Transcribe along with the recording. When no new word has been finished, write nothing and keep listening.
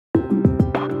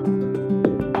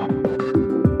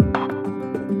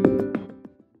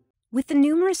With the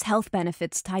numerous health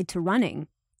benefits tied to running,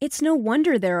 it's no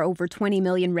wonder there are over 20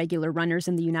 million regular runners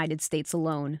in the United States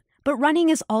alone. But running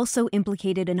is also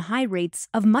implicated in high rates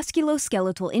of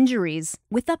musculoskeletal injuries,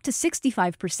 with up to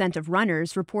 65% of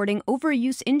runners reporting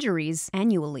overuse injuries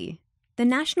annually. The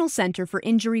National Center for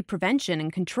Injury Prevention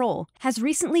and Control has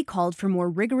recently called for more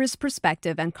rigorous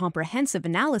prospective and comprehensive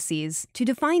analyses to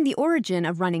define the origin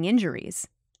of running injuries.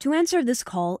 To answer this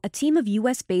call, a team of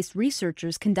U.S.-based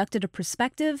researchers conducted a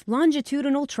prospective,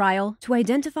 longitudinal trial to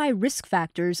identify risk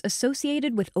factors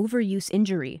associated with overuse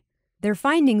injury. Their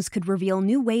findings could reveal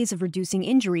new ways of reducing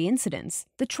injury incidence.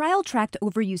 The trial tracked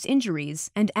overuse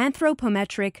injuries and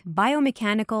anthropometric,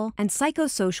 biomechanical, and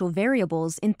psychosocial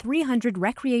variables in 300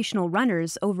 recreational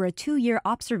runners over a 2-year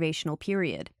observational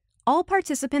period. All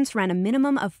participants ran a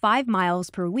minimum of 5 miles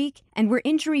per week and were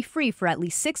injury-free for at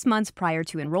least 6 months prior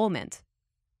to enrollment.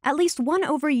 At least one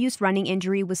overuse running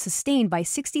injury was sustained by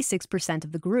 66%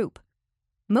 of the group.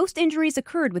 Most injuries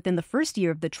occurred within the first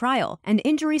year of the trial, and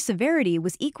injury severity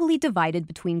was equally divided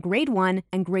between grade 1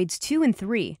 and grades 2 and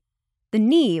 3. The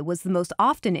knee was the most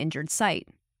often injured site.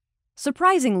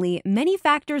 Surprisingly, many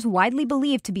factors widely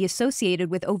believed to be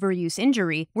associated with overuse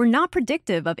injury were not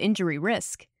predictive of injury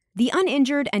risk. The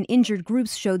uninjured and injured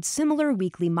groups showed similar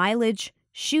weekly mileage,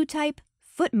 shoe type,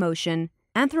 foot motion,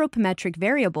 anthropometric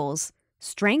variables,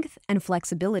 strength, and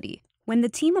flexibility. When the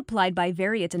team applied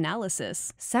bivariate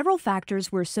analysis, several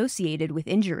factors were associated with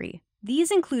injury.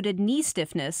 These included knee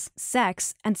stiffness,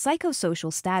 sex, and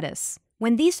psychosocial status.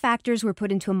 When these factors were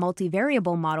put into a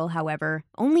multivariable model, however,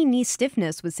 only knee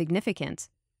stiffness was significant.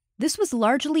 This was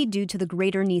largely due to the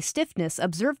greater knee stiffness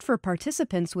observed for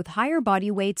participants with higher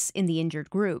body weights in the injured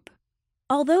group.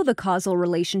 Although the causal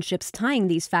relationships tying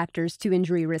these factors to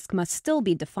injury risk must still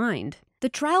be defined, the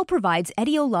trial provides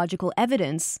etiological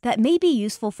evidence that may be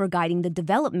useful for guiding the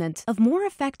development of more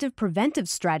effective preventive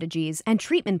strategies and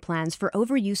treatment plans for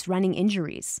overuse running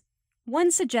injuries. One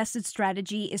suggested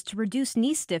strategy is to reduce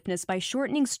knee stiffness by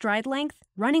shortening stride length,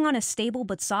 running on a stable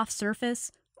but soft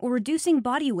surface, or reducing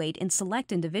body weight in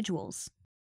select individuals.